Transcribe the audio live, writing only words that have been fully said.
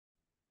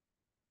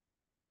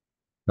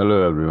Hello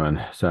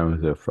everyone,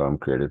 Sam here from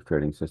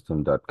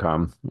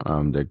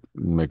creativetrading.com. They're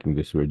making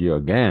this video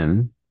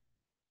again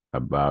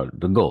about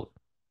the gold,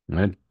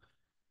 right?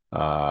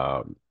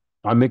 Uh,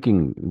 I'm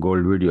making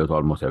gold videos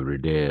almost every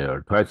day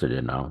or twice a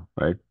day now,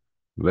 right?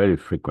 Very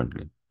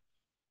frequently,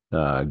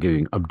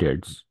 giving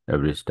updates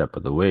every step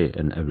of the way,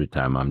 and every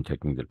time I'm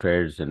taking the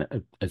trades, and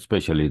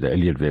especially the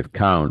Elliott wave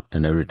count,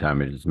 and every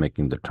time it is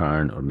making the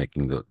turn or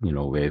making the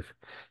wave,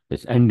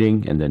 it's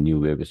ending, and the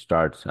new wave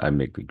starts. I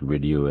make the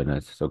video, and I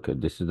say, okay,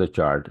 this is the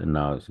chart, and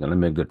now it's gonna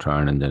make the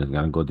turn, and then it's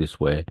gonna go this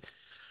way,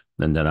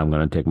 and then I'm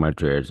gonna take my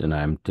trades, and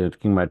I'm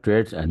taking my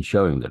trades and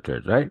showing the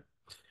trades, right?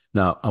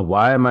 Now,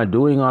 why am I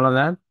doing all of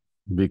that?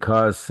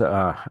 Because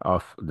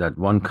of that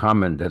one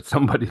comment that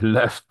somebody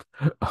left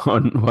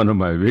on one of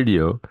my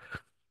video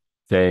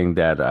saying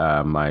that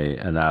my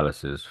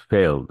analysis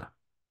failed,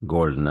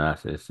 gold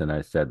analysis, and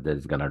I said that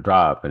it's going to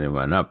drop, and it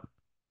went up.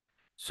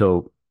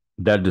 So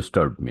that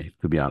disturbed me,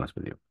 to be honest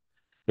with you.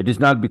 It is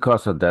not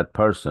because of that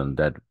person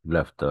that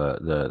left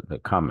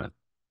the comment.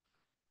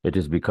 It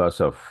is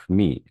because of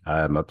me.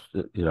 I'm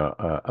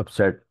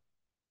upset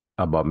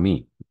about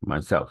me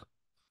myself.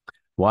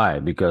 Why?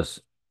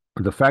 Because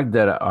the fact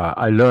that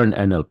I learned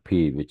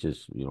NLP, which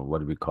is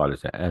what we call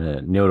it,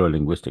 neuro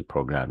linguistic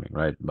programming,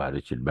 right? By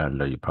Richard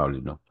Bandler, you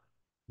probably know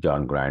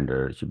John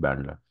Grinder, Richard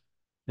Bandler.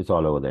 It's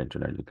all over the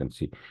internet. You can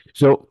see.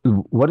 So,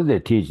 what do they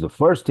teach? The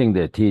first thing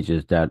they teach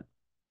is that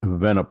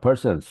when a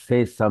person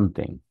says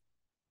something,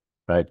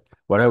 right,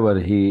 whatever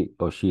he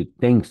or she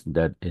thinks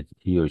that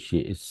he or she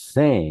is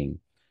saying,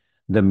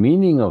 the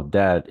meaning of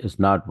that is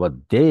not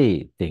what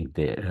they think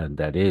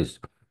that is.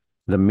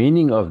 The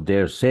meaning of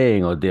their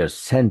saying or their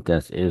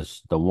sentence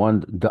is the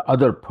one the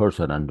other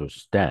person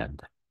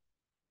understand.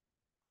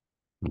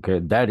 Okay,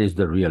 that is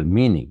the real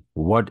meaning.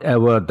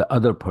 Whatever the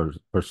other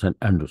person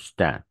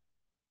understand.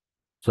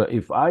 So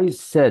if I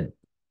said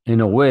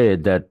in a way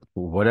that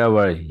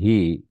whatever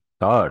he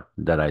thought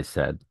that I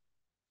said,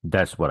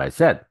 that's what I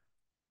said,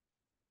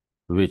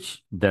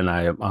 which then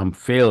I'm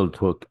failed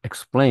to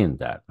explain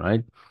that,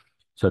 right?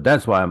 So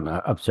that's why I'm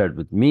upset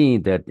with me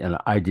that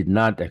I did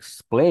not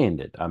explain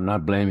it. I'm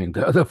not blaming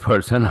the other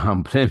person.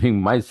 I'm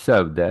blaming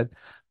myself that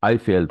I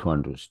failed to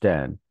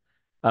understand.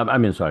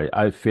 Sorry,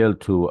 I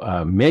failed to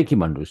make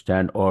him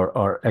understand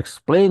or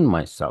explain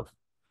myself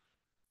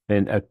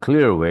in a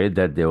clear way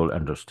that they will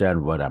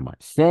understand what am I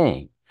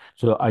saying.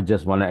 So I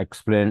just want to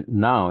explain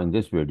now in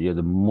this video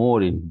the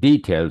more in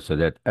detail so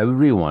that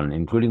everyone,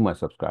 including my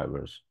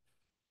subscribers,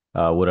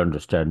 would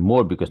understand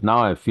more, because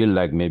now I feel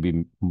like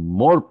maybe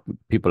more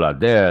people are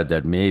there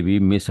that may be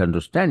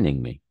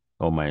misunderstanding me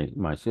or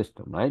my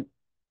system, right?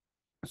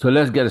 So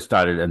let's get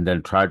started and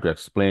then try to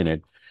explain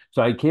it.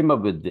 So I came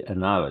up with the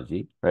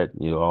analogy, right?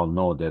 You all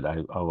know that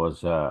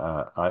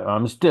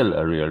I'm still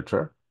a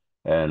realtor,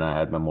 and I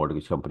had my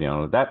mortgage company and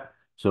all of that.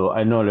 So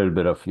I know a little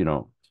bit of,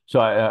 so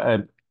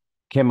I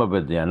came up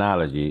with the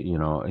analogy,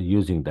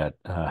 using that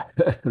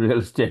real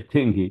estate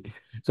thingy.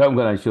 So I'm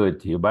going to show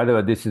it to you. By the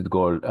way, this is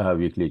gold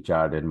weekly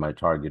chart, and my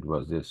target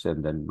was this,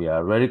 and then we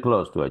are very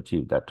close to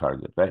achieve that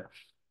target, right?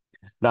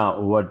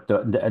 Now, what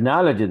the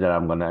analogy that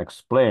I'm going to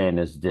explain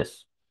is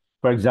this.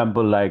 For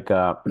example, like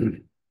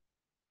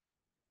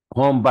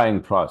home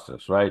buying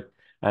process, right?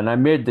 And I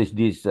made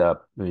these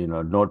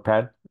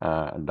notepad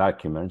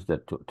documents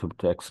that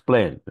to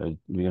explain.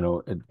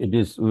 It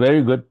is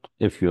very good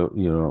if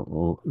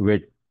you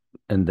wait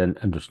and then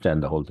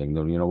understand the whole thing.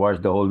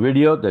 Watch the whole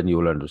video, then you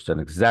will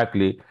understand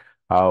exactly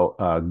how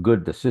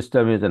good the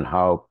system is and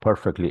how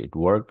perfectly it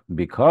worked,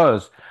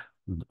 because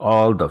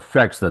all the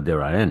facts that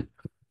there are in.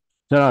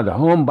 So now the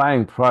home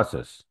buying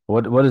process,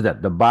 what is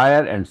that? The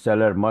buyer and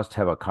seller must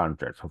have a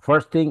contract. So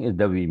first thing is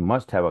that we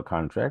must have a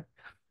contract.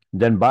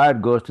 Then buyer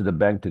goes to the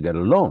bank to get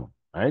a loan,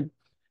 right?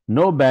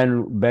 No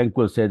bank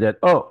will say that,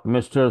 oh,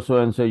 Mr. So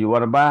and so, you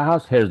want to buy a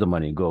house? Here's the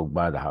money, go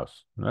buy the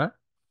house, right?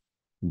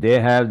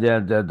 They have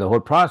the whole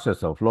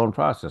process of loan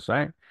process,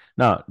 right?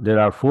 Now, there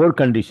are four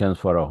conditions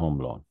for a home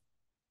loan,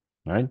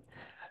 right?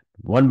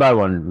 One by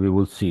one, we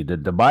will see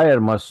that the buyer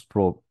must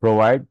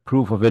provide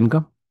proof of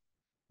income,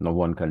 no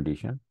one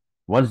condition.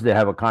 Once they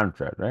have a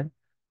contract, right?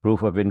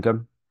 Proof of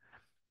income.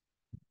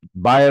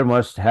 Buyer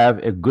must have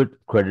a good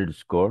credit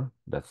score,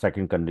 the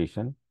second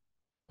condition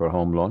for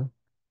home loan.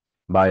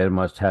 Buyer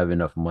must have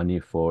enough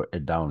money for a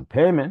down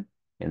payment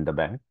in the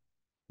bank.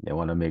 They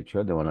want to make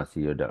sure, they want to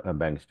see your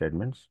bank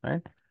statements,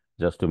 right?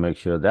 Just to make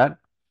sure that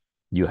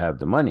you have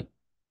the money.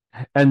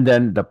 And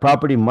then the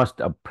property must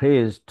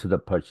appraise to the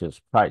purchase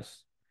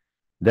price.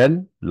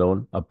 Then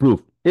loan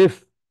approved.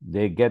 If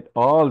they get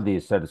all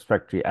these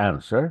satisfactory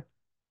answer,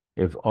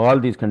 if all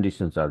these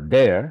conditions are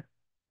there,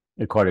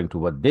 according to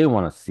what they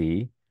want to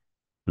see,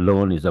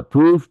 loan is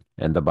approved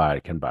and the buyer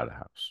can buy the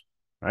house,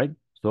 right?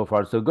 So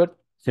far, so good.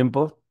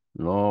 Simple.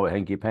 No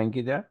hanky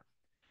panky there.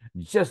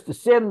 Just the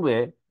same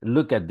way,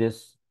 look at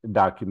this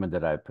document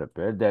that I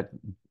prepared, that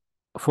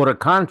for a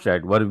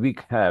contract, what we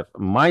have,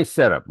 my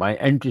setup, my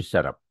entry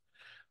setup,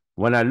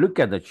 when I look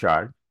at the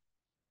chart,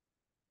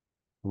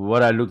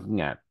 what I'm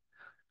looking at,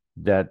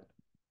 that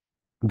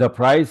the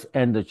price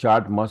and the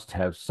chart must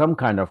have some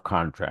kind of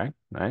contract,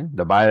 right?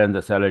 The buyer and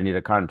the seller need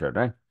a contract,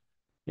 right?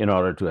 In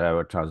order to have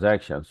a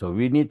transaction. So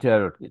we need to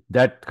have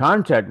that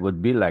contract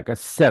would be like a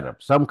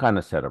setup, some kind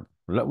of setup.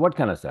 What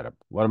kind of setup?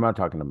 What am I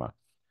talking about?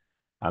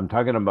 I'm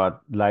talking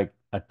about like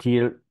a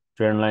teal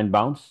trend line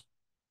bounce,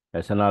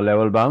 SNR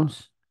level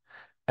bounce,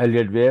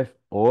 Elliott wave,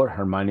 or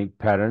harmonic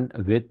pattern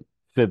with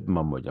Fib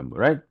mumbo jumbo,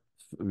 right?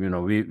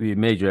 We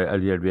measure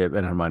Elliott wave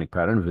and harmonic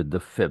pattern with the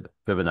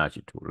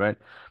Fibonacci tool, right?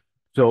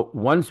 So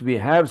once we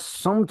have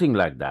something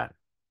like that,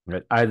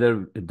 right,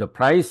 either the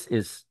price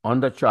is on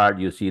the chart,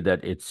 you see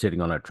that it's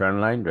sitting on a trend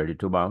line, ready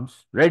to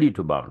bounce,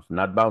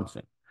 not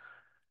bouncing.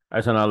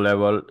 SNR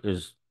level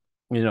is,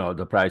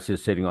 the price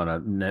is sitting on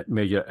a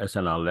major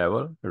SNR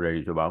level,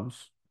 ready to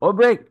bounce or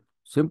break.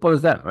 Simple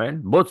as that,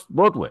 right? Both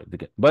ways.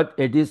 But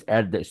it is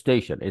at the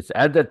station. It's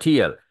at the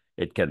TL.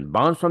 It can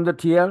bounce from the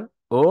TL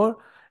or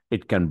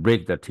it can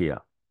break the TL,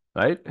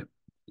 right?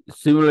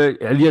 Similar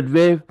Elliott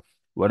wave,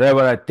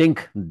 whatever I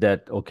think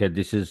that, okay,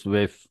 this is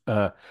wave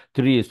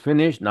 3 is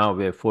finished. Now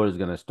wave 4 is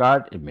going to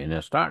start. It may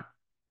not start.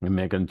 It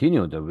may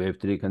continue. The wave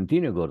 3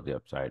 continue, go to the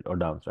upside or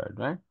downside,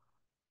 right?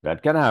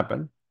 That can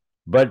happen.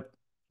 But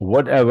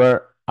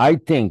whatever I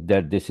think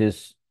that this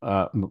is,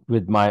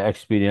 with my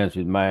experience,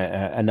 with my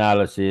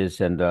analysis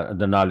and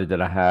the knowledge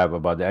that I have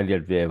about the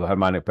Elliott wave,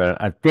 harmonic pattern,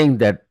 I think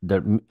that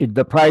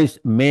the price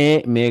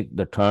may make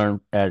the turn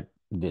at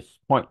this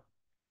point.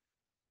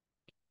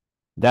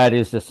 That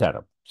is the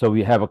setup. So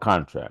we have a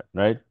contract,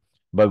 right?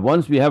 But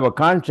once we have a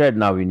contract,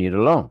 now we need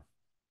a loan.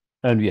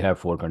 And we have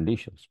 4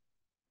 conditions.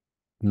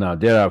 Now,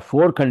 there are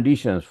 4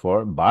 conditions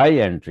for buy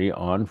entry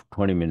on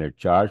 20-minute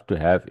chart to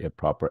have a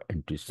proper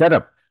entry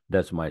setup.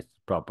 That's my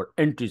proper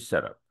entry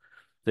setup.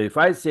 So if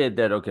I say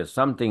that, okay,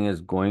 something is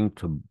going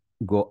to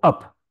go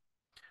up,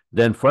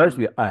 then first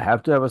I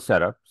have to have a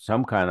setup,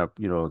 some kind of,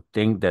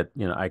 thing that,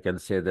 I can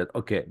say that,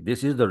 okay,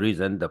 this is the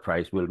reason the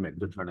price will make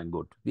the turn and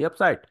go to the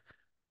upside,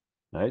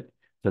 right?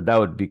 So that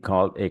would be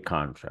called a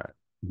contract.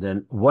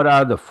 Then what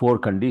are the 4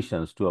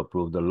 conditions to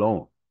approve the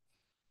loan?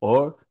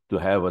 Or to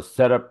have a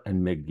setup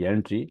and make the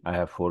entry, I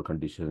have 4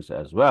 conditions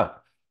as well.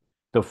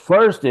 The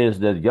first is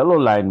that yellow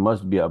line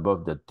must be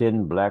above the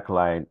thin black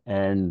line,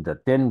 and the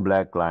thin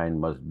black line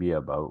must be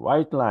above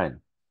white line.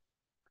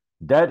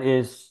 That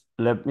is,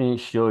 let me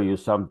show you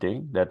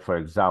something that, for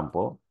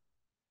example,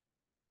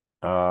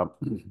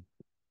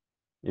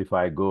 if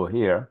I go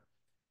here,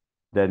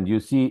 then you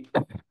see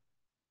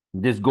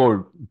this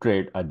gold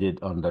trade I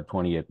did on the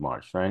 28th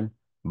March, right?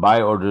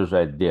 Buy orders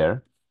right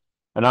there.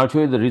 And I'll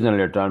show you the reason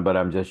later on, but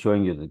I'm just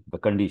showing you the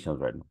conditions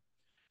right now.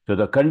 So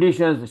the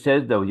conditions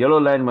says the yellow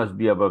line must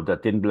be above the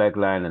thin black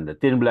line and the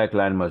thin black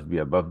line must be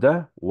above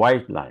the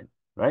white line,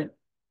 right?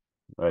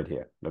 Right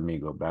here. Let me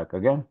go back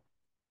again.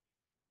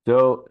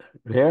 So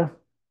here,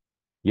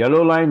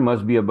 yellow line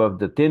must be above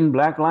the thin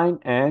black line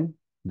and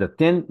the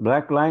thin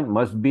black line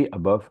must be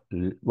above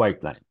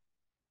white line,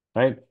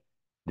 right?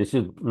 This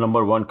is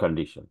number 1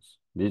 conditions.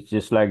 It's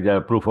just like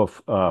the proof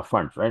of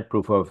funds, right?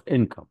 Proof of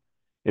income.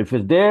 If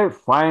it's there,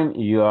 fine,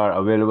 you are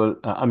available.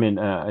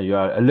 You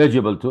are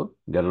eligible to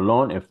get a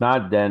loan. If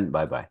not, then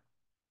bye-bye,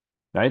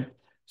 right?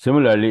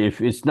 Similarly,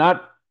 if it's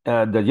not,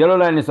 the yellow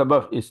line is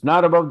above, it's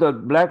not above the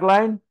black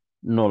line,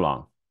 no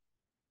long.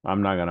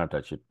 I'm not going to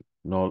touch it.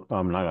 No,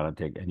 I'm not going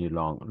to take any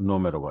long, no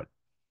matter what.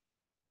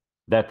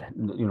 That's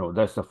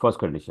the first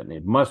condition.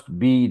 It must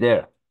be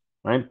there,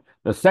 right?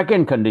 The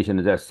second condition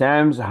is that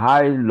Sam's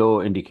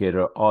high-low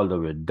indicator all the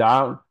way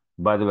down.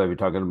 By the way, we're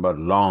talking about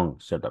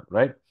long setup,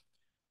 right?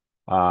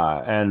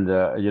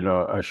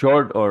 A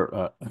short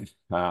or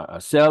a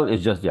sell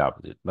is just the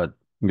opposite, but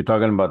we're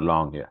talking about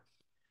long here.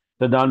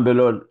 So down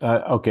below,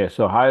 okay,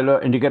 so high-low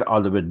indicator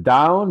all the way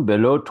down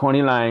below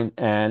 20 line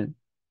and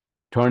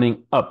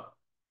turning up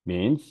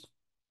means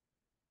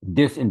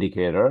this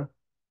indicator,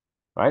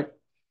 right?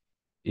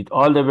 It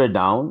all the way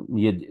down.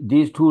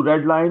 These 2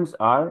 red lines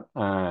are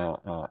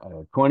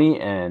 20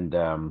 and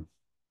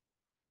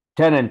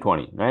 10 and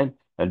 20, right?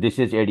 And this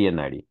is 80 and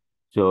 90.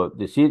 So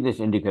you see this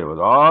indicator was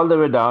all the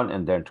way down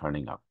and then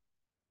turning up,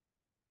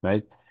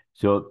 right?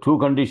 So 2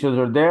 conditions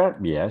are there.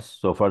 Yes,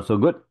 so far so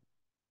good.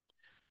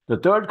 The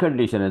third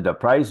condition is the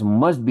price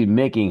must be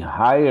making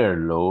higher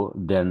low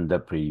than the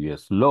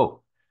previous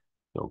low.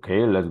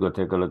 Okay, let's go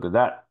take a look at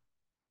that.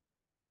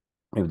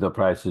 If the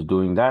price is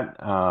doing that,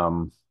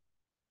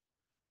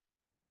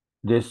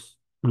 this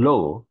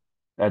low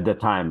at the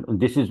time,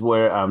 this is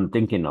where I'm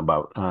thinking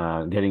about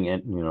getting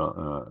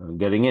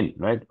in,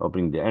 right?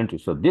 Opening the entry.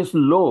 So this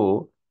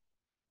low,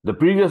 the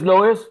previous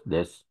low is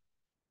this.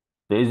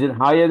 So is it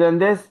higher than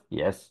this?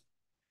 Yes.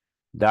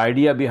 The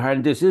idea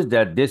behind this is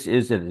that this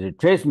is a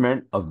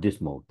retracement of this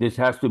move. This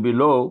has to be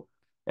low,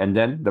 and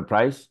then the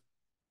price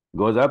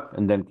goes up,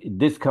 and then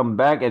this come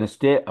back and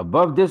stay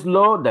above this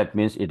low. That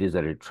means it is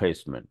a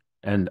retracement.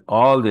 And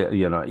all the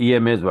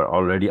EMAs were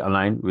already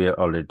aligned. We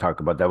already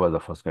talked about that was the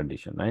first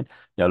condition, right?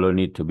 Yellow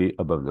need to be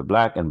above the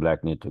black, and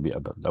black need to be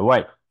above the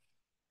white.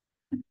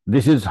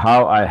 This is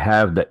how I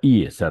have the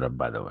EA set up,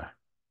 by the way.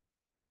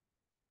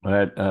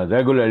 Right?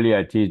 Regularly,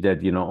 I teach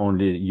that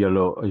only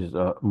yellow is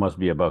must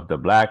be above the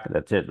black.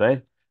 That's it,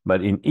 right?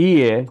 But in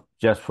EA,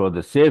 just for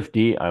the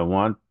safety, I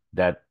want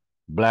that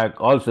black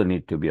also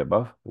need to be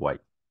above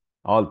white.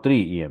 All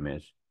three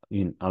EMAs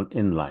in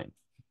line.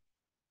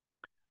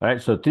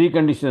 Right? So three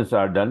conditions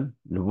are done.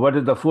 What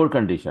is the fourth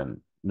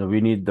condition? Now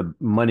we need the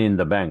money in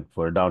the bank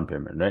for a down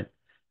payment, right?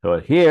 So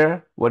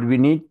here, what we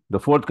need, the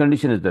fourth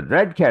condition is the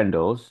red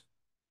candles.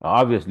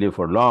 Obviously,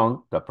 for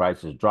long, the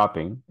price is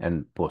dropping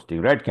and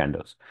posting red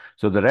candles.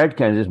 So the red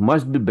candles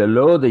must be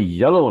below the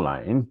yellow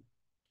line,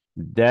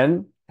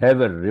 then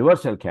have a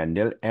reversal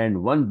candle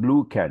and one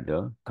blue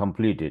candle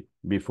completed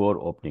before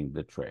opening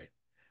the trade.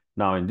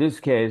 Now, in this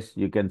case,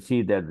 you can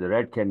see that the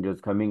red candle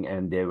is coming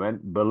and they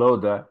went below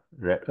the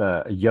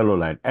yellow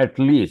line, at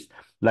least.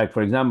 Like,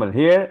 for example,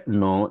 here,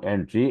 no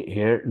entry.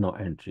 Here, no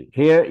entry.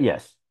 Here,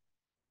 yes.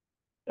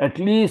 At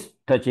least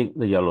touching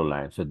the yellow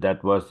line. So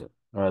that was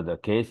the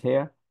case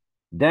here.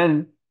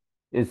 Then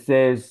it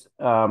says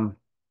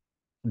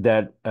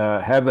that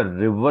have a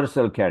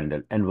reversal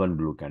candle and one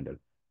blue candle.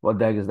 What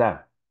the heck is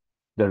that?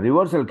 The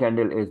reversal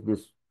candle is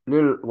this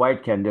little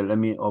white candle. Let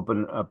me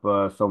open up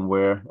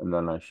somewhere and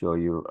then I'll show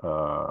you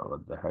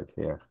what the heck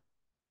here.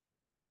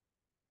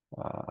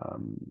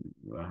 Um,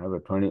 I have a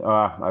 20.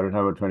 I don't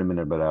have a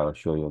 20-minute, but I'll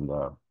show you on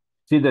the.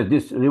 See that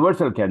this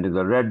reversal candle,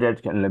 the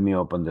red can. Let me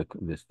open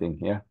this thing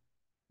here.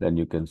 Then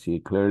you can see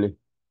clearly.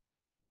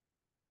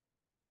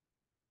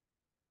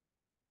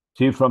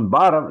 See from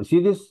bottom, see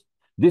this?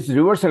 This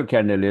reversal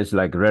candle is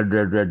like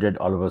red.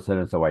 All of a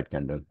sudden, it's a white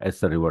candle.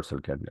 It's the reversal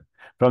candle.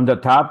 From the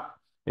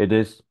top, it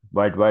is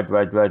white.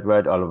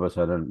 All of a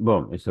sudden,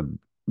 boom, it's a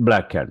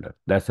black candle.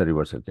 That's a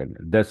reversal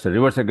candle. That's a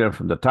reversal candle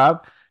from the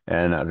top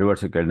and a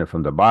reversal candle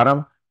from the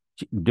bottom.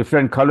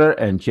 Different color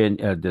and change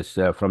this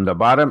from the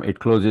bottom. It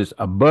closes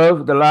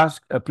above the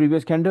last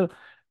previous candle,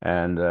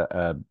 and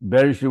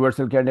bearish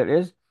reversal candle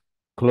is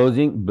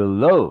closing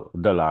below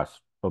the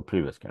last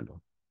previous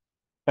candle.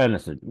 And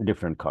it's a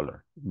different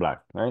color,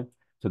 black, right?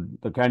 So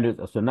the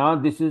candle, so now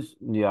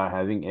we are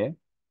having a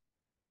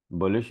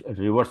bullish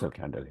reversal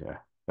candle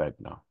here right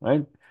now,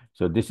 right?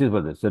 So this is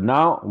what this. So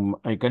now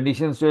my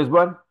condition says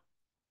what?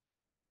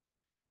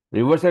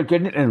 Reversal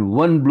candle and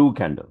one blue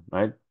candle,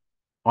 right?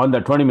 On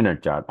the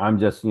 20-minute chart. I'm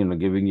just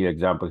giving you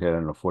example here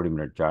on a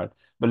 40-minute chart.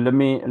 But let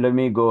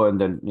me go and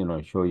then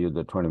show you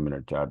the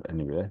 20-minute chart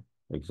anyway,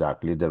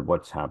 exactly that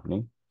what's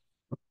happening.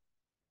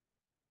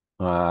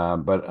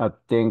 But I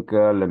think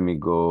let me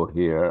go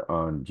here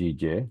on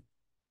GJ.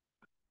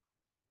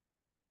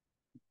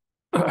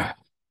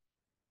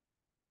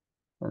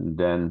 And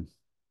then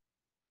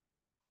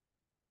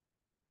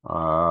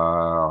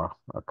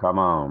come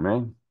on,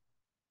 man.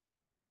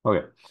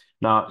 Okay.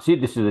 Now, see,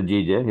 this is a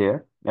GJ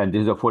here, and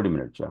this is a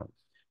 40-minute chart.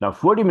 Now,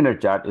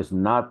 40-minute chart is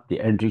not the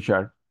entry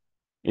chart.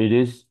 It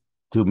is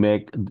to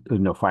make,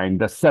 find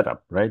the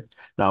setup, right?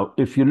 Now,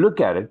 if you look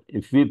at it,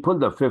 if we pull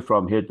the fib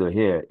from here to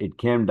here, it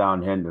came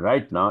down here, and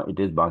right now it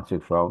is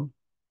bouncing from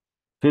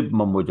fib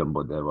mumbo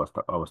jumbo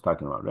that I was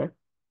talking about, right?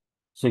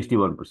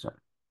 61%.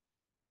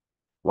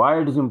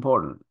 Why it is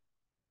important?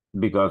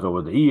 Because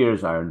over the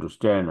years, I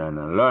understand and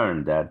I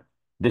learned that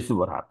this is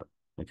what happens.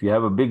 If you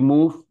have a big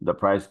move, the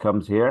price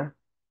comes here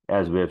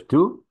as wave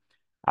two.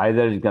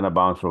 Either it's going to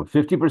bounce from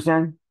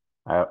 50%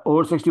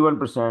 or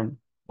 61%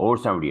 or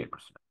 78%,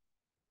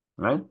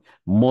 right?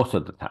 Most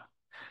of the time.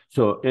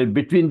 So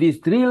between these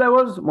three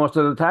levels, most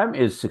of the time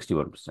is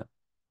 61%.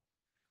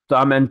 So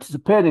I'm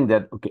anticipating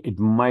that, okay, it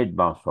might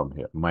bounce from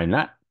here, might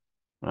not,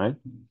 right?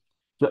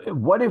 So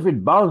what if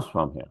it bounces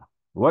from here?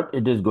 What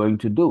it is going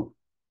to do?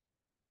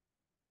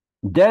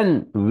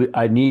 Then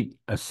I need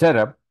a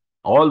setup,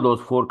 all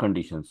those four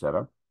conditions set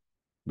up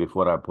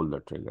before I pull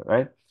the trigger,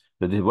 right?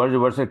 So this one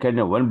reversal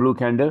candle, one blue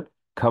candle,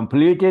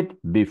 complete it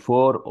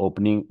before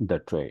opening the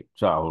trade.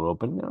 So I will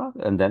open it up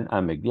and then I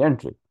make the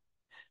entry.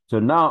 So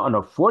now on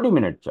a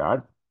 40-minute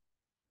chart,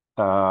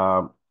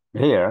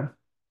 here,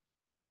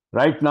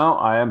 right now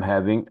I am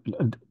having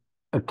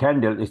a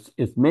candle.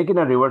 It's making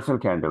a reversal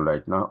candle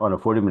right now on a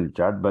 40-minute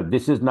chart, but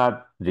this is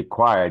not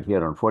required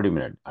here on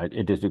 40-minute.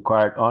 It is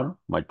required on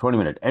my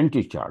 20-minute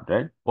entry chart,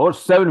 right? Or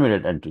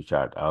 7-minute entry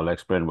chart. I'll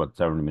explain what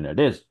 7-minute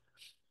is.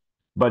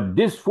 But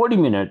this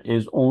 40-minute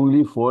is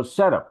only for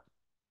setup.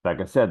 Like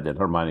I said, the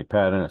harmonic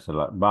pattern,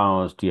 SLR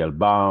bounce, TL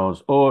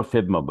bounce, or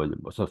fib mumbo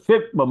jumbo. So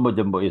fib mumbo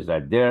jumbo is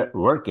right there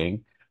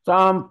working. So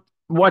I'm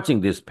watching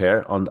this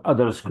pair on the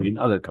other screen,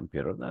 other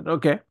computer.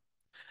 Okay,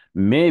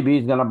 maybe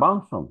it's gonna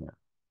bounce from here.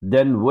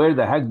 Then where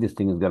the heck this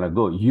thing is gonna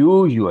go?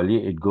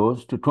 Usually it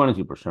goes to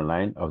 23%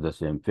 line of the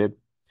same fib.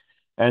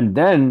 And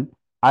then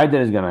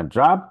either it's gonna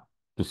drop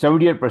to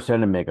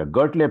 78% and make a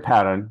Gertley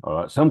pattern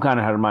or some kind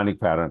of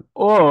harmonic pattern,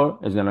 or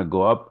it's gonna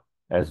go up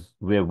as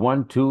wave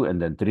 1, 2, and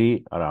then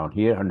 3 around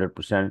here, 100%,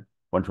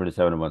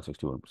 127, and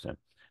 161%.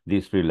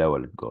 These three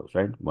level it goes,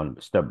 right? One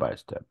step by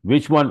step.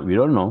 Which one? We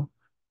don't know,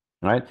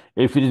 right?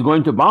 If it is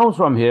going to bounce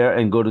from here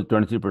and go to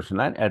 23%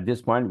 line, at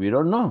this point, we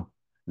don't know.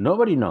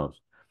 Nobody knows.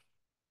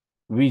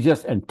 we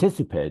just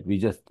anticipate, we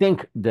just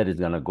think that it's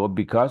going to go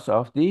because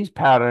of these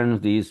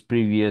patterns, these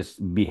previous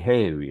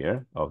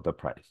behavior of the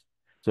price.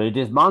 So it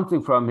is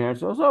bouncing from here.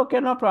 So, okay,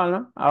 no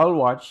problem. I'll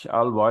watch,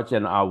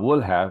 and I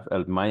will have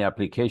my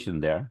application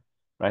there,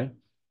 right?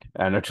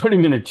 And a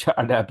 20-minute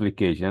chart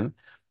application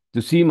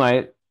to see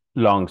my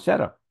long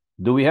setup.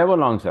 Do we have a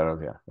long setup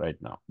here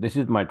right now? This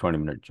is my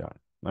 20-minute chart,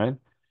 right?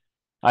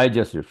 I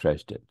just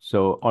refreshed it.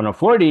 So on a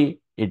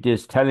 40, it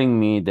is telling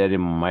me that it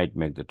might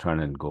make the turn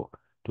and go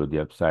to the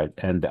upside.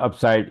 And the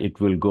upside, it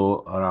will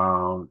go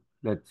around,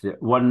 let's say,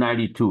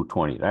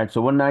 192.20, right?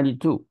 So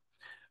 192.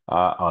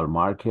 I'll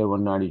mark here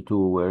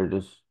 192, where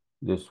this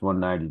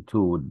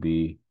 192 would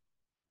be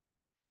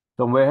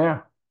somewhere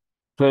here.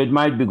 So it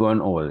might be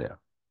going over there,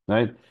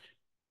 right?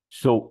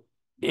 So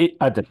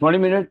at the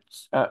 20-minute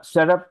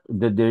setup,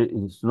 there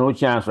is no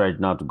chance right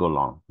now to go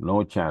long.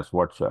 No chance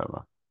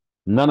whatsoever.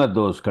 None of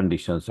those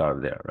conditions are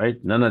there, right?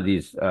 None of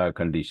these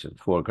conditions,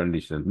 four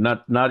conditions,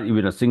 not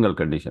even a single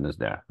condition is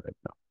there right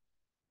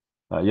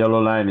now.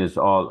 Yellow line is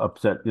all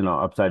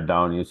upside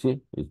down. You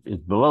see,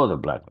 it's below the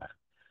black line.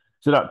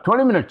 So the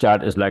 20-minute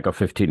chart is like a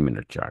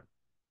 15-minute chart,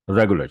 a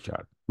regular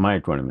chart, my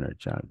 20-minute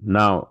chart.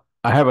 Now,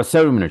 I have a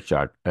 7-minute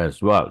chart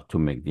as well to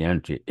make the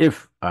entry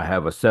if I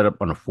have a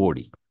setup on a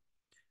 40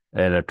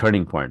 at a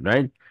turning point,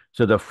 right?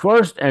 So the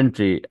first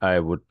entry I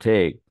would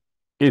take,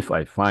 if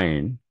I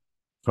find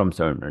from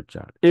 7-minute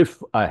chart,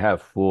 if I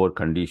have four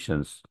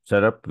conditions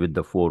set up with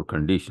the four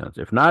conditions.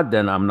 If not,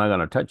 then I'm not going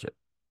to touch it,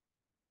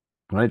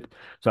 right?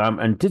 So I'm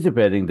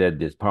anticipating that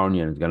this pound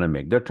yen is going to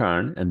make the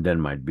turn and then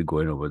might be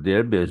going over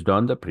there based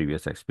on the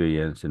previous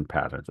experience and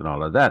patterns and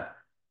all of that.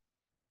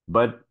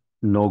 But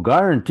no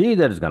guarantee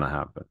that it's going to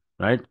happen,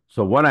 right?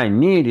 So what I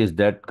need is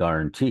that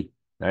guarantee,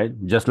 right?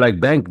 Just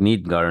like bank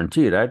need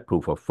guarantee, right?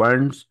 Proof of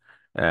funds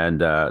and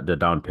the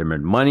down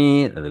payment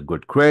money, the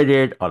good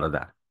credit, all of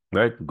that,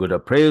 right? Good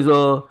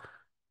appraisal.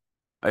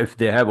 If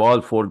they have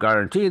all four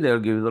guarantee, they'll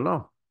give you the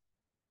loan.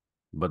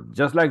 But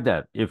just like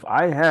that, if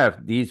I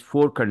have these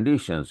four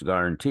conditions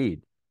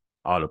guaranteed,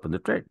 I'll open the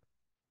trade.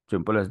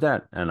 Simple as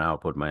that. And I'll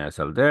put my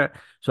SL there.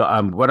 So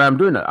what I'm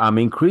doing, I'm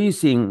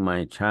increasing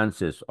my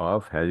chances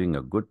of having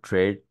a good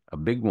trade, a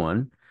big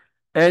one.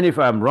 And if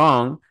I'm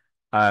wrong,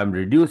 I'm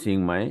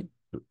reducing my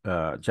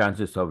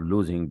chances of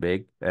losing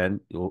big and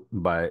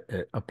by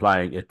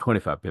applying a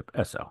 25 pip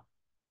SL.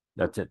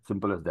 That's it.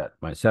 Simple as that.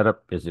 My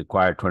setup is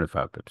required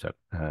 25 pips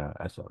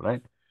SL,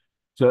 right?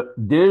 So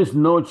there's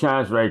no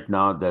chance right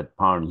now that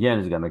pound yen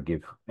is going to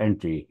give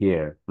entry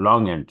here,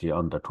 long entry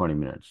on the 20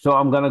 minutes. So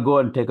I'm going to go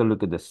and take a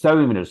look at the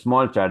 7-minute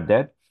small chart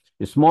there.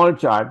 The small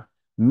chart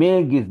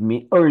may give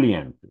me early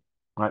entry.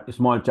 Right? A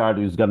small chart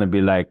is going to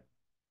be like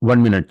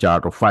 1-minute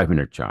chart or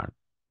 5-minute chart.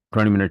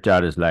 20-minute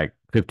chart is like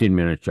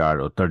 15-minute chart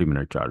or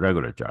 30-minute chart,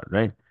 regular chart,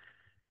 right?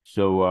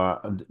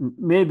 So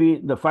maybe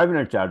the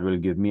 5-minute chart will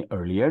give me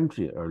early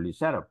entry, early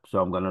setup.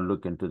 So I'm going to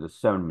look into the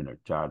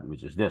 7-minute chart,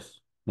 which is this,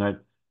 right?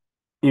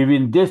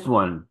 Even this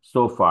one,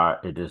 so far,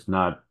 it is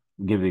not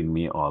giving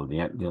me all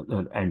the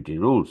entry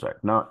rules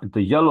right now. The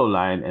yellow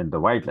line and the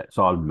white line, it's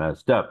all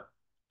messed up.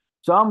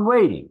 So I'm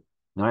waiting,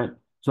 right?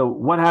 So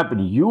what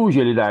happened?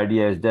 Usually the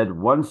idea is that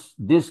once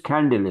this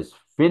candle is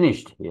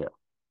finished here,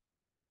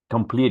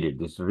 completed,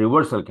 this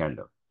reversal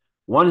candle,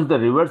 once the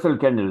reversal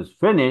candle is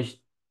finished,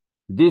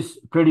 this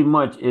pretty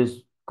much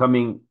is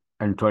coming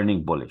and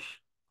turning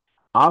bullish.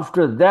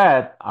 After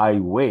that, I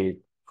wait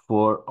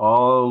for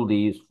all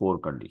these four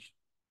conditions.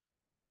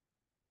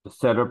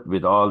 Setup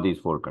with all these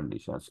four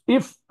conditions.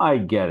 If I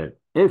get it,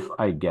 if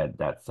I get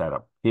that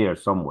setup here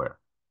somewhere,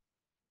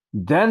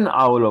 then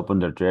I will open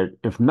the trade.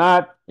 If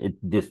not,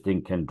 this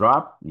thing can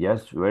drop.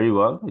 Yes, very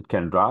well. It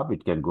can drop.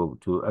 It can go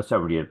to a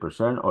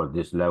 78% or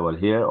this level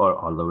here or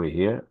all the way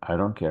here. I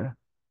don't care.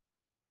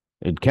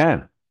 It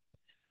can.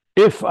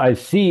 If I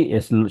see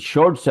a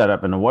short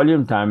setup and a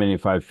volume time, and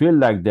if I feel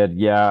like that,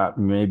 yeah,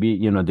 maybe,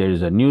 there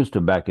is a news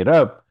to back it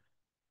up,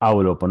 I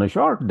will open a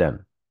short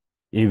then.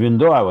 Even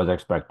though I was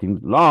expecting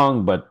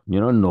long, but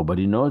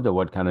nobody knows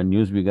what kind of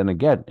news we're gonna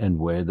get and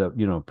where the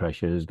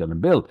pressure is gonna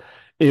build.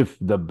 If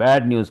the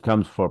bad news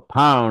comes for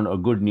pound or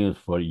good news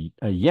for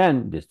a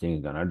yen, this thing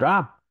is gonna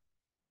drop.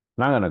 It's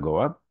not gonna go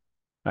up,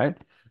 right?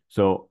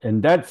 So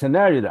in that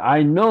scenario,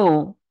 I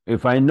know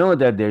if I know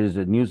that there is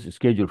a news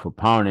schedule for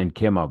pound and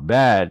came out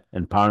bad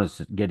and pound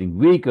is getting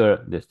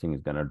weaker, this thing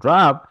is gonna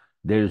drop.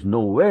 There is no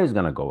way it's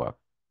gonna go up.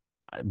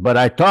 But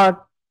I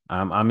thought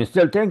I'm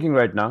still thinking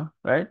right now,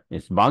 right?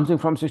 It's bouncing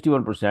from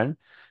 61%.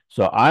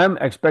 So I'm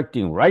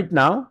expecting right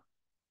now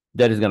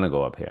that it's going to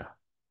go up here.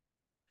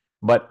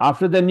 But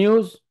after the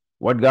news,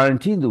 what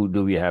guarantee do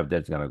we have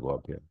that's going to go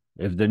up here?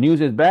 If the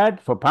news is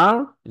bad for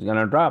pound, it's going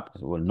to drop.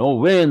 Well, no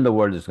way in the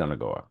world it's going to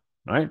go up,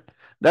 right?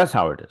 That's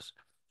how it is.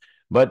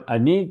 But I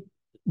need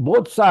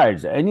both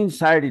sides. Any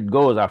side it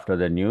goes after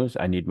the news,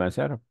 I need my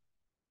setup.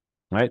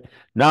 Right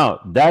now,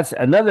 that's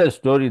another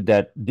story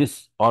that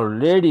this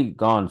already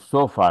gone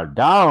so far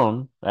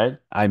down, right?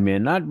 I may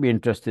not be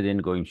interested in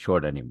going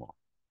short anymore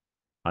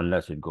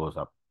unless it goes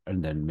up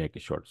and then make a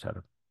short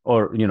setup.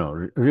 or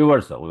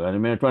reversal, I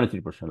mean a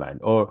 23% line,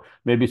 or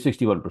maybe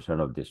 61%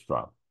 of this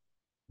drop.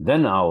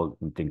 Then I'll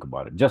think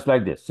about it. Just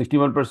like this,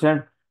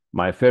 61%.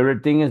 My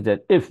favorite thing is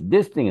that if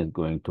this thing is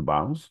going to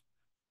bounce,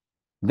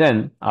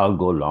 then I'll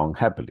go long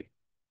happily,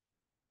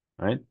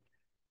 right?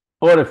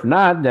 Or if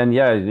not, then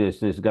yeah,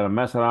 it's gonna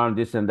mess around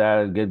this and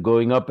that, get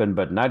going up and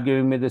but not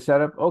giving me the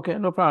setup. Okay,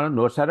 no problem.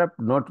 No setup,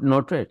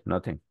 no trade,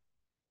 nothing.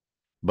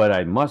 But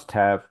I must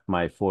have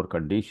my four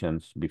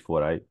conditions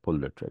before I pull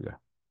the trigger.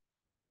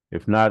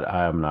 If not,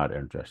 I am not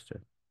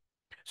interested.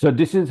 So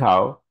this is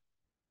how.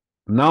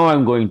 Now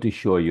I'm going to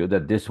show you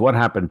that this what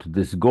happened to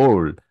this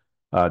gold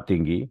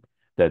thingy.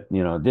 That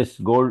this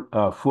gold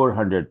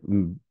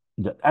 400,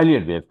 the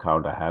Elliott wave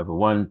count. I have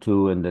one,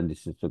 two, and then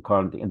this is the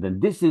counting, and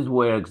then this is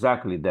where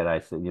exactly that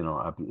I said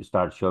I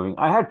start showing.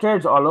 I had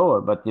trades all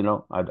over, but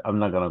I'm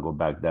not gonna go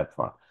back that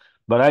far.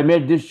 But I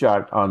made this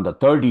chart on the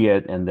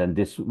 30th, and then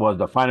this was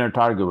the final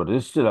target, but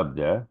it's still up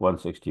there,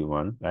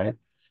 161, right?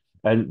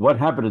 And what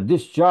happened to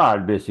this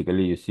chart?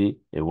 Basically, you see,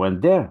 it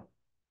went there,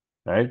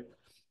 right?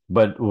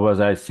 But was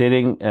I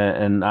sitting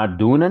and not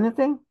doing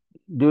anything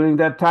during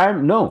that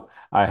time? No.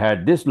 I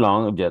had this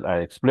long that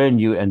I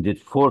explained you and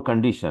did four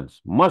conditions.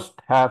 Must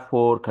have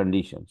four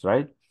conditions,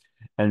 right?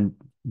 And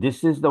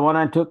this is the one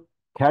I took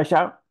cash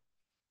out.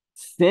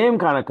 Same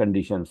kind of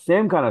condition,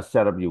 same kind of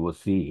setup you will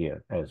see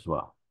here as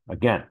well.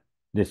 Again,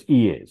 this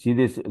EA. See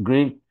this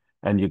green?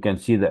 And you can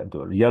see that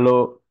the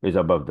yellow is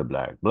above the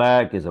black.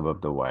 Black is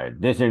above the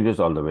white. This goes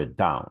all the way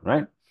down,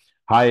 right?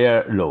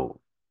 Higher, low.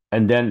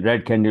 And then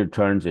red candle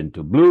turns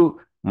into blue.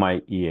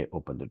 My EA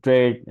opened the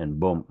trade and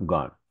boom,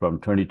 gone from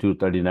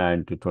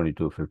 22.39 to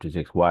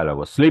 22.56 while I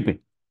was sleeping.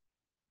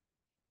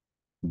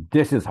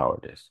 This is how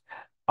it is.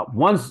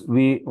 Once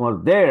we were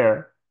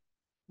there,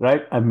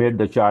 right, I made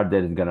the chart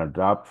that is going to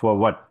drop for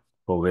what?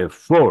 For wave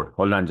 4.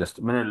 Hold on just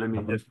a minute. Let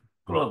me just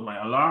close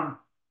my alarm.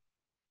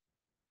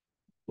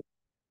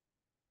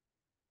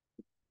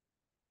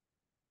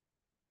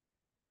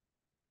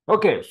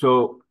 Okay,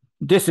 so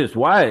this is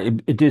why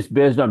it is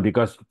based on,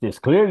 because it's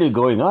clearly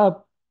going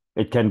up.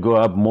 It can go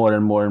up more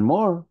and more and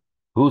more.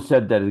 Who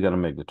said that it's going to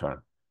make the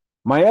turn?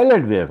 My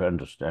Elliott wave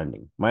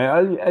understanding, my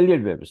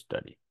Elliott wave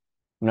study,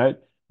 right?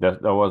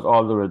 That was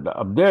all the way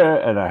up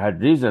there, and I had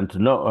reason to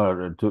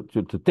know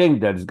to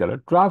think that it's going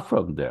to drop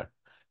from there,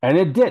 and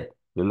it did.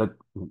 You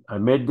look, I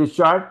made this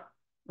chart,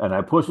 and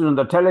I posted on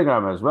the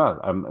Telegram as well.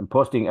 I'm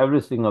posting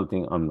every single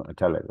thing on a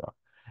Telegram,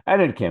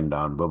 and it came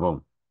down, boom,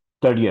 boom,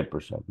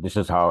 38%. This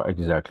is how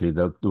exactly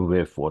the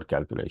wave 4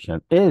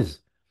 calculation is.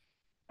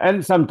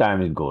 And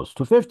sometimes it goes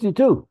to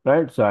 52,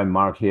 right? So I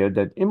mark here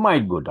that it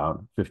might go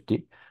down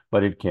 50,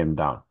 but it came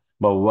down.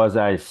 But was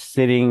I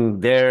sitting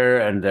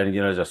there and then,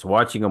 just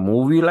watching a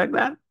movie like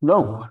that?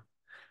 No.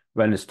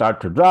 When it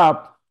started to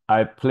drop,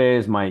 I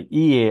place my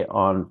EA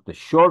on the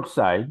short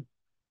side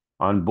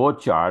on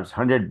both charts,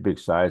 100 brick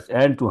size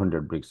and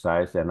 200 brick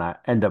size, and I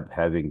end up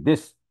having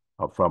this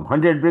from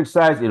 100 brick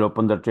size, it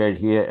opened the trade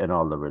here and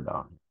all the way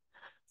down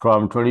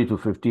from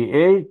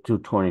 22.58 to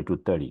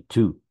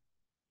 22.32.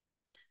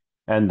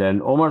 And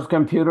then Omar's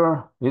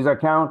computer, his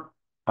account,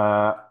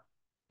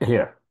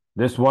 here,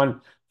 this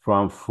one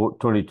from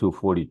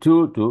 22.42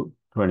 to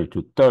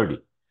 22.30.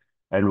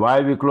 And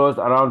why we closed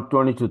around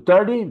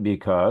 22.30?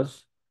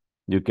 Because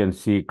you can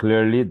see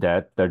clearly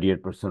that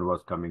 38%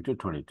 was coming to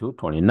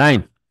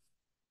 22.29.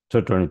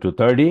 So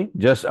 22.30,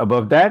 just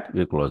above that,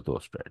 we closed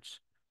those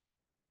trades,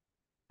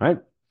 right?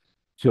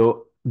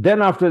 So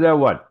then after that,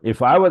 what?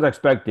 If I was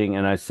expecting,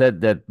 and I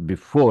said that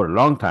before, a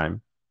long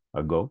time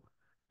ago,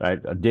 right,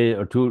 a day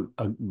or two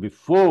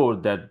before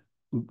that,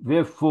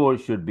 wave 4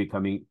 should be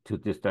coming to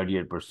this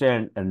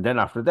 38%, and then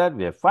after that,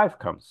 wave 5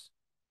 comes,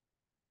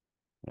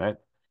 right?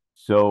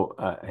 So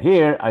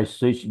here I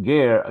switched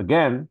gear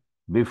again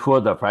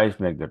before the price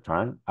make the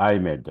turn. I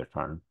made the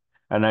turn,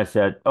 and I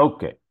said,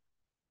 okay,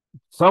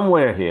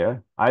 somewhere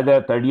here,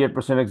 either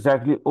 38%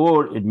 exactly,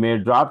 or it may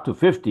drop to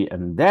 50,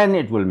 and then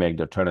it will make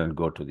the turn and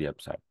go to the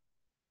upside,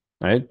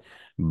 right?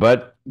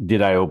 But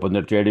did I open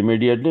the trade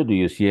immediately? Do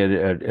you see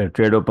a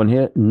trade open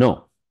here?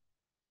 No,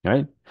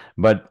 right?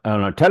 But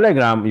on a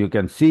Telegram, you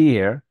can see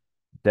here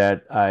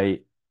that there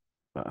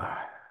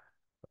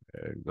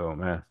you go,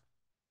 man.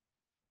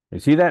 You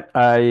see that?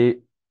 I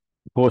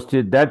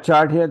posted that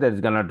chart here that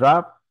is going to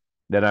drop.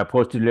 Then I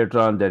posted later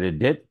on that it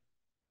did.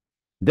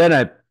 Then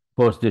I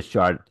post this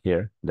chart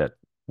here that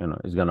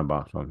is going to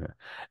bounce from here.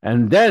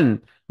 And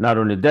then not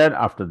only that,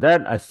 after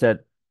that, I said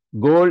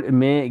gold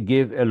may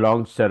give a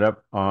long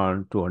setup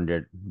on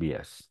 200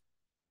 BS,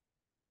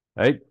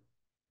 right?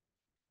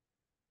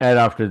 And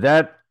after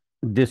that,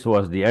 this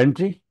was the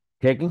entry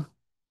taking,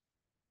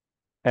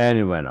 and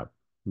it went up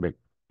big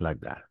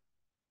like that.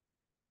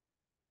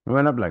 It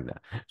went up like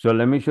that. So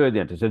let me show you the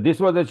entry. So this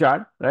was the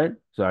chart, right?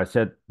 So I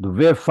said the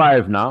wave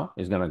 5 now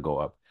is going to go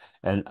up.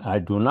 And I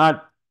do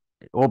not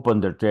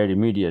open the trade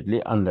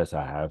immediately unless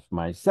I have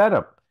my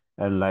setup.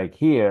 And like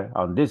here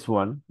on this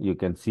one, you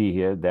can see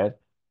here that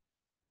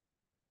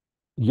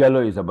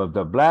yellow is above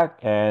the black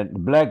and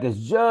black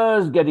is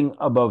just getting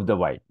above the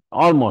white.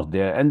 almost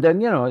there. And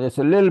then, it's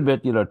a little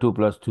bit, 2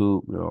 plus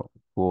 2,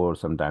 4,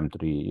 sometimes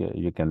 3.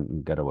 You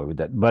can get away with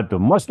that. But the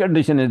must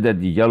condition is that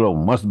the yellow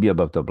must be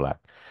above the black.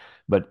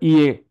 But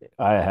EA,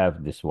 I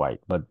have this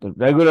white. But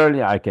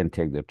regularly, I can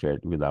take the trade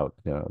without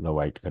the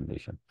white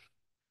condition.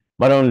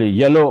 But only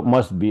yellow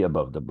must be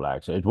above the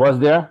black. So it was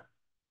there.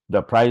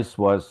 The price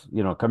was,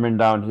 coming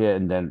down here,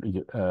 and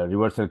then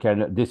reversal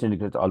candle. This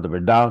indicates all the way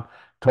down,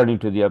 turning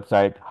to the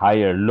upside,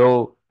 higher,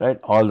 low, right?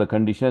 All the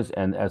conditions.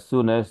 And as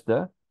soon as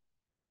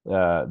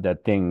that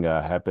thing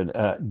happened,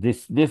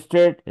 this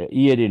trade,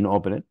 EA didn't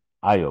open it.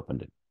 I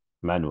opened it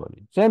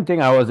manually. Same thing.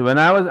 When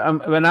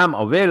I'm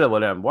available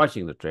and I'm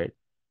watching the trade,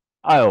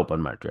 I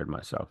open my trade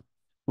myself.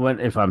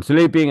 If I'm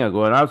sleeping or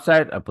going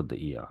outside, I put the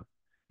E on,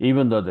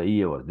 even though the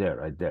EA was there,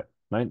 right there,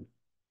 right?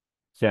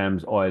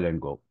 Sam's Oil and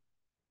Gold.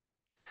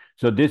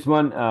 So this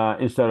one,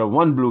 instead of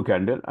one blue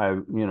candle, I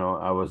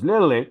was a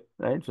little late,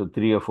 right? So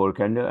 3 or 4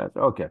 candles. I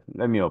said, okay,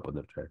 let me open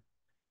the trade.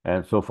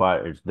 And so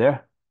far it's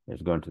there.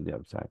 It's going to the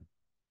upside.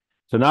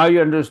 So now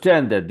you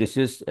understand that this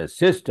is a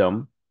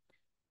system,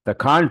 the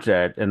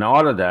contract and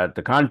all of that.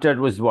 The contract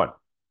was what?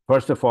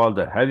 First of all,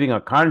 having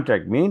a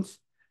contract means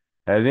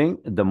having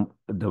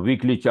the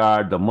weekly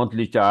chart, the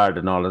monthly chart,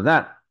 and all of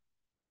that.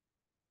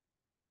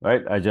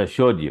 Right? I just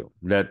showed you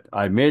that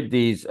I made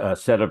these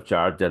setup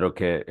charts that,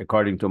 okay,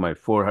 according to my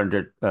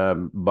 400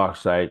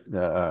 bauxite,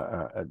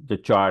 the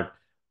chart,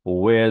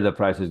 where the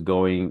price is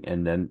going,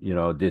 and then,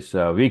 this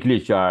weekly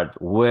chart,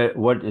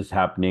 what is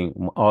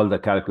happening, all the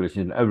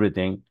calculations,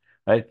 everything,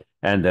 right?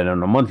 And then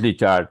on a monthly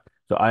chart.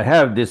 So I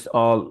have this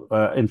all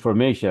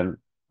information,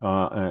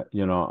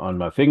 on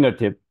my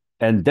fingertip.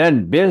 And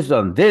then based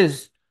on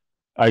this,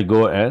 I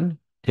go and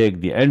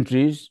take the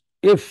entries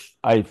if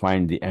I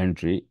find the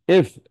entry,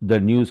 if the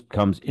news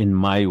comes in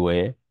my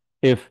way,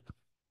 if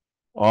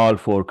all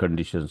 4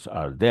 conditions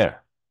are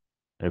there.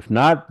 If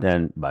not,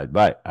 then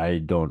bye-bye. I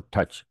don't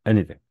touch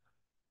anything.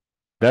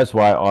 That's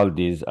why all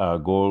these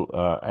goal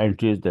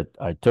entries that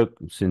I took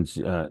since,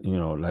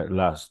 like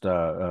last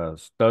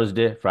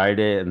Thursday,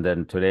 Friday, and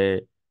then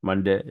today,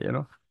 Monday,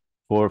 4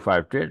 or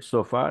 5 trades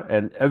so far.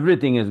 And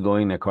everything is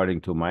going according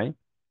to my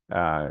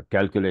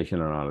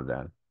calculation and all of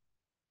that.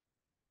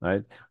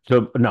 Right.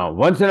 So now,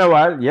 once in a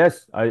while,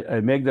 yes,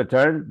 I make the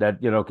turn that,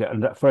 okay,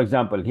 for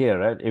example, here,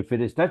 right? If it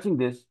is touching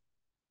this,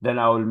 then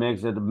I will make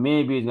that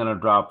maybe it's going to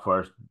drop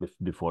first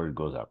before it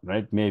goes up,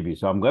 right? Maybe.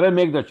 So I'm going to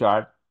make the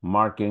chart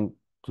marking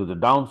to the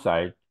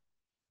downside,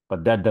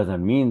 but that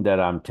doesn't mean that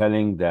I'm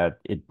telling that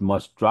it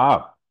must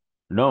drop.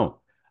 No,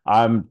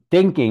 I'm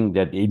thinking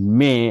that it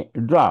may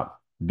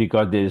drop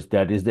because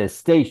that is the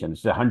station.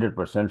 It's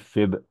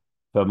 100%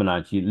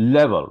 Fibonacci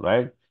level,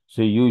 right?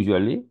 So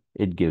usually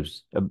it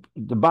gives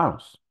the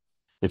bounce.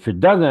 If it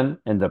doesn't,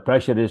 and the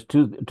pressure is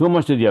too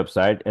much to the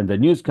upside, and the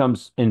news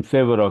comes in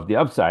favor of the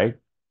upside,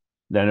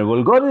 then it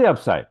will go to the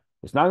upside.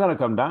 It's not going to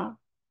come down,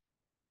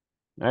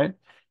 right?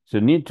 So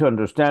need to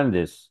understand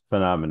this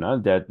phenomena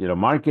that,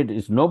 market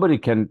is, nobody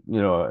can,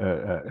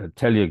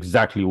 tell you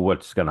exactly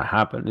what's going to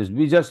happen.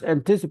 We just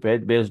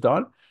anticipate based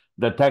on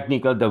the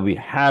technical that we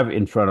have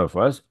in front of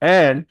us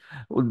and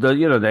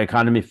the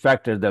economy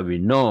factors that we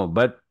know,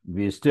 but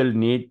we still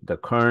need the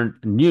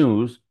current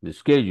news, the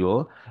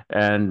schedule,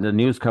 and the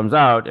news comes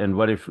out. And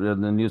what if the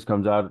news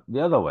comes out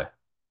the other way?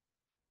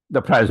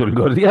 The price will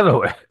go the other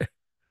way.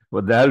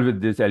 What the hell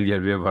with this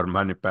Elliott wave or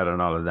money pair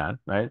and all of that,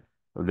 right?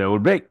 They will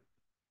break.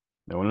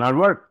 They will not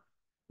work.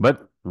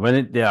 But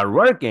when they are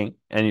working,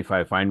 and if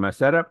I find my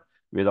setup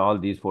with all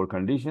these 4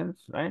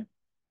 conditions, right?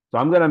 So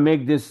I'm going to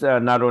make this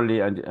not only,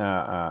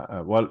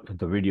 well,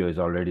 the video is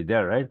already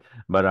there, right?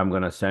 But I'm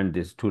going to send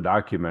these 2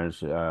 documents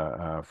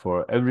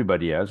for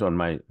everybody else on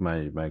my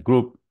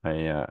group,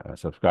 my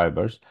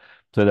subscribers,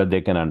 so that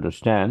they can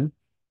understand.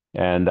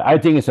 And I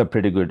think it's a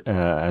pretty good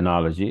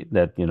analogy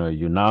that, you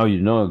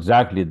know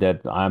exactly that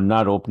I'm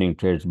not opening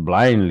trades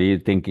blindly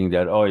thinking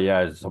that, oh,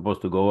 yeah, it's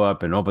supposed to go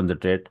up and open the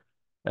trade.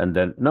 And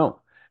then, no.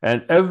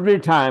 And every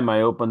time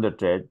I open the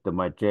trade,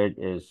 my trade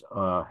is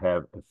from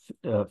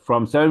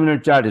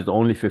 7-minute chart is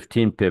only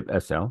 15 pip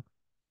SL.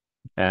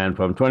 And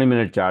from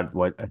 20-minute chart,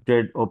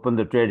 open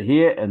the trade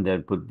here and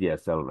then put the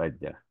SL right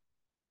there.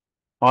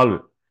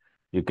 Always.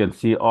 You can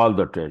see all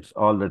the trades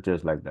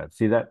like that.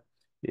 See that?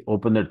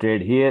 Open the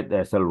trade here,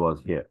 the SL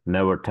was here,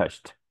 never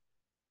touched.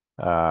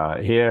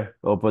 Here,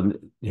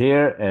 open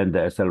here, and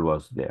the SL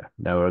was there,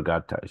 never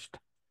got touched.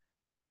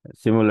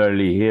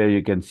 Similarly, here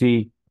you can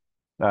see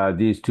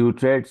these 2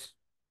 trades.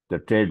 The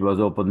trade was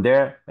open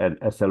there, and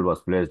SL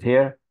was placed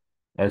here.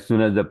 As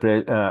soon as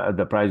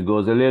the price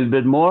goes a little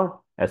bit more,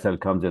 SL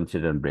comes and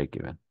sit and break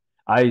even.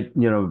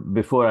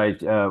 Before I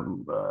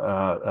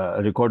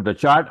record the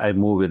chart, I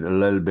move it a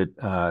little bit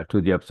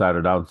to the upside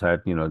or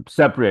downside,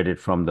 separate it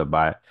from the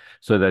buy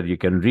so that you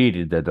can read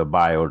it that the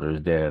buy order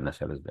is there and the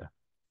sell is there.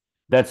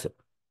 That's it.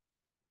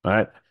 All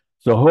right.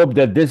 So hope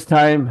that this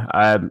time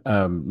I'm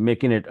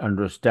making it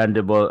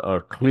understandable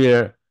or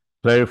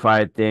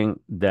clarified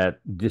thing that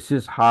this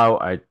is how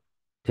I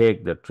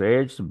take the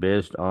trades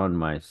based on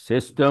my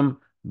system,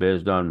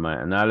 based on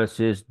my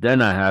analysis.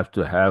 Then I have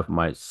to have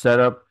my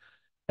setup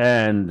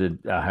and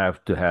I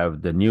have to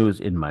have the news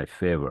in my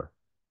favor.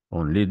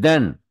 Only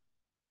then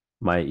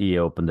my EA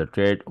open the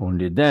trade.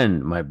 Only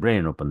then my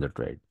brain open the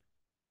trade.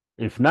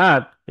 If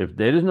not, if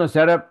there is no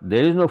setup,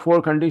 there is no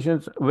four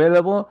conditions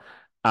available,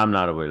 I'm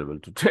not available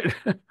to trade.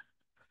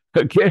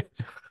 Okay.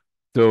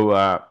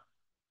 So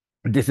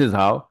this is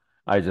how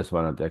I just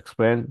wanted to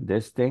explain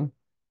this thing,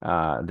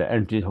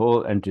 the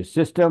whole entry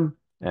system.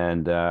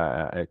 And,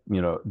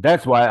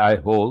 that's why I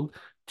hold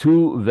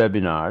two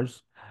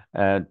webinars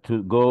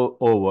to go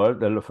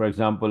over, for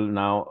example,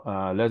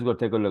 now let's go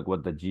take a look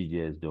what the GJ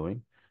is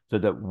doing. So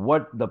that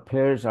what the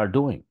pairs are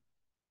doing.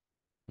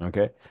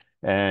 Okay.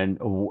 And,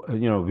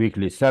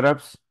 weekly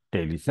setups,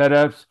 daily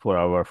setups, for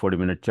our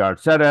 40-minute chart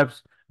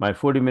setups. My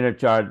 40-minute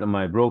chart,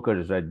 my broker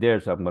is right there.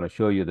 So I'm going to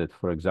show you that,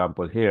 for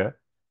example, here,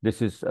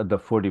 this is the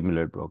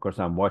 40-minute broker.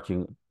 So I'm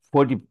watching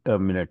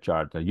 40-minute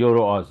chart, the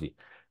Euro Aussie.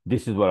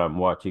 This is what I'm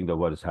watching,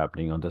 what is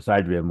happening on the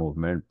sideways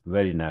movement.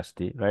 Very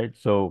nasty, right?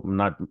 So I'm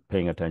not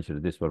paying attention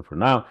to this one for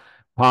now.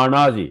 Pound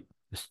Aussie,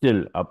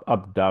 still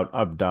up,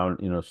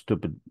 down,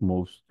 stupid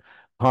moves.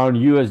 Pound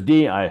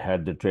USD, I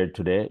had the trade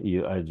today.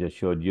 I just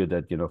showed you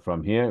that,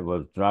 from here it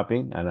was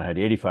dropping and I had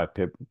 85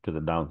 pip to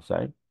the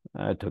downside.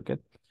 I took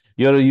it.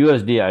 Euro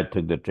USD, I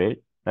took the trade,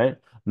 right?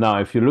 Now,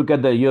 if you look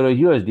at the Euro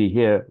USD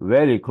here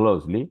very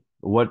closely,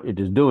 what it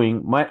is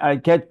doing, my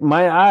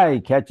eye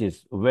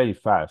catches very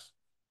fast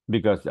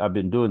because I've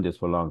been doing this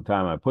for a long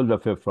time. I pulled the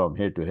fib from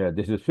here to here.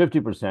 This is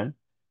 50%.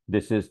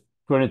 This is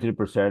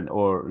 23%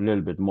 or a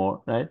little bit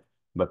more, right?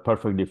 But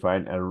perfectly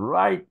fine. And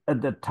right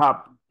at the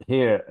top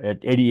here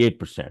at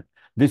 88%.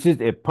 This is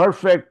a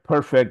perfect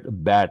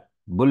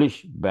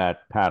bullish bat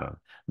pattern.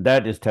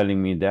 That is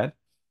telling me that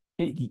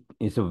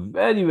it's a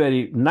very,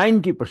 very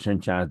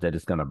 90% chance that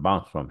it's going to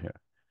bounce from here.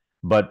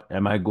 But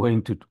am I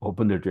going to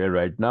open the trade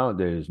right now?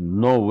 There is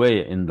no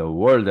way in the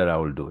world that I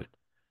will do it.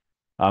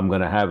 I'm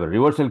going to have a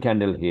reversal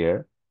candle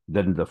here.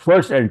 Then the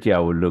first entry I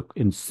will look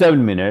in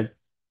 7 minutes,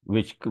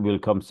 which will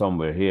come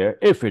somewhere here,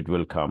 if it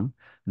will come.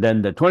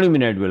 Then the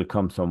 20-minute will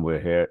come somewhere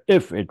here,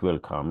 if it will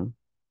come.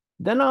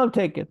 Then I'll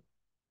take it.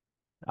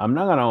 I'm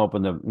not going to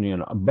open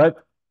the,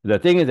 but the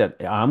thing is that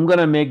I'm going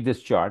to make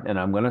this chart and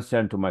I'm going to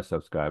send to my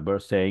subscriber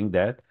saying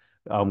that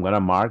I'm going to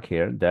mark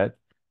here that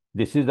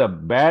this is a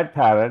bad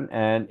pattern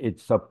and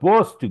it's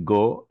supposed to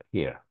go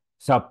here.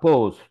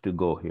 Supposed to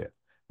go here.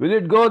 Will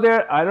it go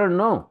there? I don't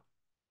know.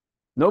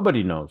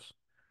 Nobody knows,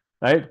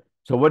 right?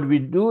 So what we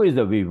do is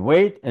that we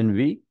wait and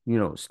we,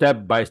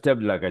 step by step,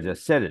 like I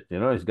just said it,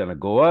 it's going to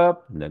go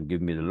up and then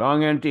give me the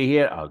long entry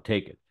here. I'll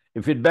take it.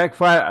 If it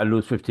backfire, I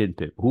lose 15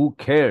 pip. Who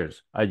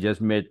cares? I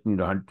just made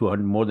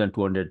 200, more than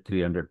 200,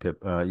 300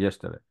 pip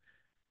yesterday.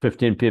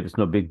 15 pip is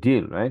no big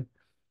deal, right?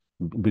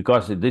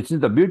 Because this is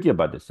the beauty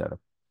about this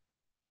setup.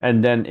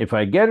 And then if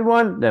I get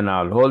one, then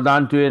I'll hold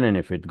on to it. And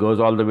if it goes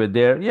all the way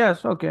there,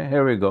 yes, okay,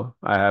 here we go.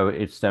 I have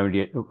it's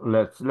 78.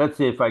 Let's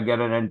say if I get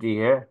an entry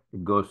here,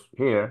 it goes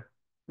here,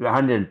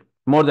 100,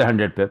 more than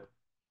 100 pip.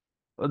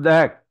 What the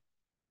heck?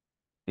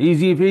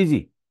 Easy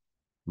peasy.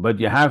 But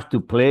you have to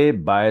play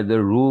by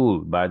the rule,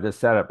 by the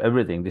setup,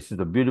 everything. This is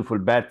a beautiful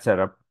bad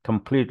setup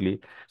completely.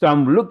 So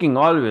I'm looking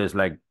always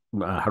like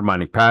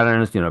harmonic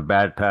patterns,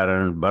 bad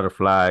patterns,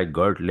 butterfly,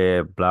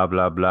 Gertley, blah,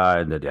 blah, blah,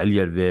 and the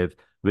Elliott wave.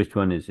 Which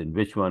one is in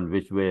which one,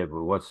 which wave,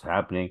 what's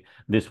happening.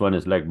 This one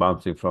is like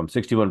bouncing from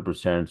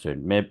 61%. So it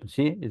may,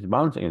 see, it's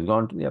bouncing, it's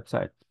gone to the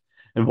upside.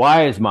 And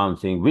why is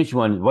bouncing? Which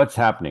one, what's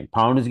happening?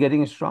 Pound is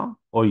getting strong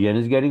or yen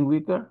is getting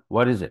weaker?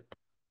 What is it?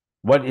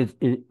 What it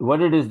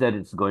is that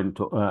it's going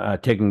to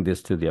taking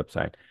this to the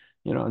upside.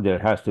 There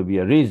has to be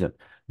a reason.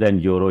 Then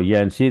euro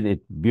yen, see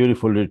it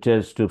beautifully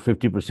returns to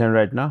 50%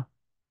 right now.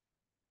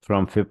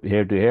 From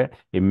here to here,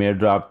 it may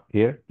drop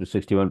here to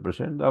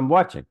 61%. I'm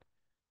watching.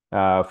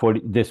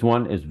 This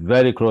one is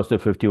very close to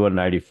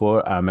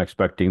 51.94. I'm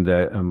expecting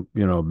the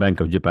Bank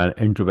of Japan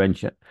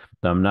intervention.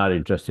 So I'm not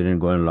interested in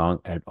going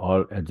long at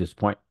all at this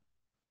point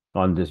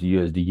on this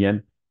USD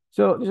yen.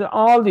 So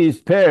all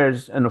these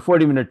pairs and a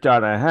 40-minute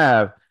chart I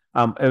have,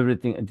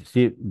 everything.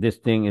 See, this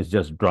thing is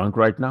just drunk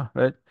right now,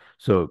 right?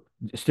 So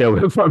stay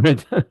away from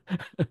it,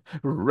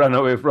 run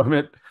away from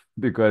it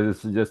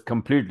because it's just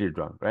completely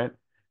drunk, right?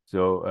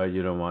 So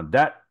you don't want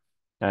that.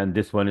 And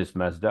this one is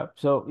messed up.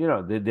 So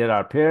there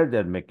are pairs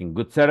that are making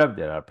good setup.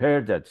 There are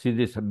pairs that see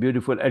this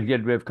beautiful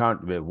Elliott wave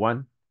count, wave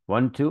 1,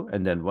 1, 2,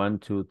 and then 1,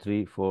 2,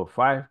 3, 4,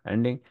 5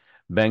 ending.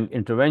 Bank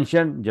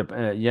intervention,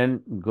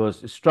 yen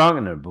goes strong,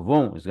 and then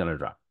boom, it's gonna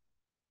drop.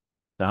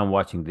 Now I'm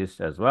watching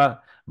this as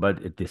well,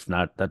 but it is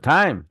not the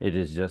time. It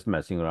is just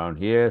messing around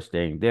here,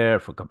 staying there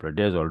for a couple of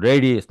days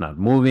already. It's not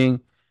moving.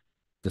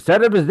 The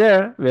setup is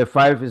there. Wave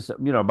 5 is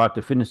about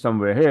to finish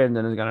somewhere here, and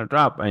then it's gonna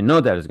drop. I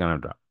know that it's gonna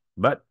drop,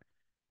 but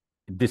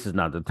this is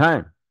not the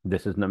time.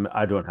 This is not,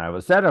 I don't have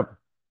a setup,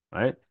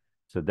 right?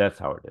 So that's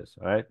how it is,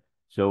 right?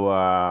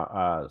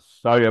 So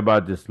sorry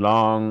about this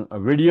long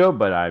video,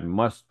 but I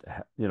must,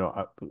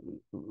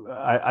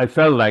 I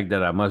felt like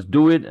that I must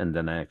do it, and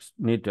then I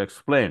need to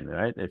explain,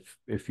 right?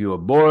 If you are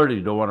bored, you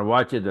don't want to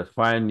watch it, that's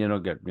fine.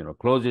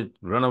 Close it,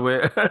 run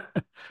away,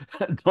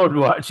 don't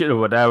watch it or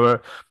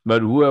whatever.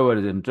 But whoever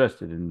is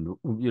interested in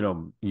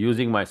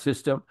using my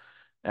system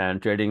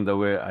and trading the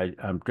way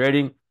I'm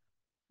trading,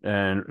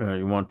 and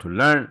you want to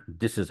learn,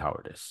 this is how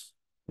it is.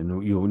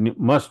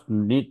 Must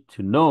need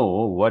to know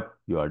what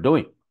you are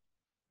doing.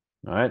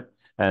 All right.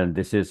 And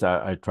this is,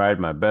 I tried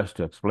my best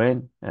to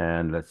explain,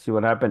 and let's see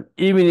what happened.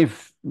 Even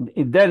if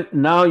then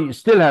now you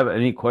still have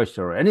any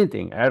question or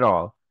anything at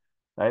all,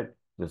 right?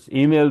 Just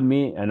email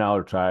me and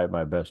I'll try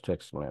my best to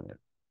explain it.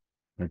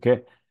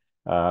 Okay.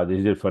 This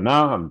is it for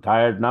now. I'm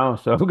tired now,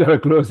 so I'm gonna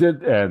close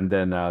it and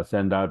then I'll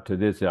send out to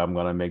this. I'm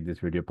gonna make this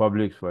video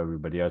public for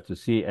everybody else to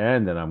see,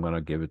 and then I'm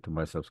gonna give it to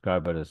my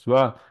subscribers as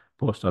well,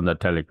 post on the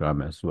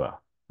Telegram as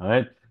well. All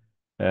right.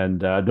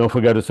 And don't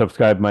forget to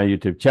subscribe my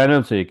YouTube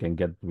channel so you can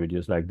get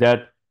videos like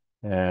that.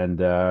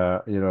 And I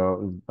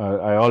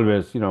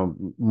always,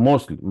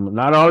 mostly,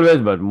 not always,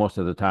 but most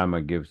of the time,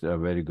 I give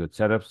very good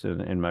setups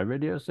in my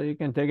videos, so you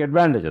can take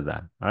advantage of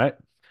that. All right.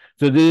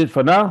 So this is it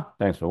for now.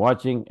 Thanks for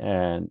watching,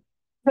 and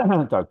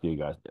talk to you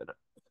guys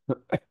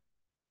later.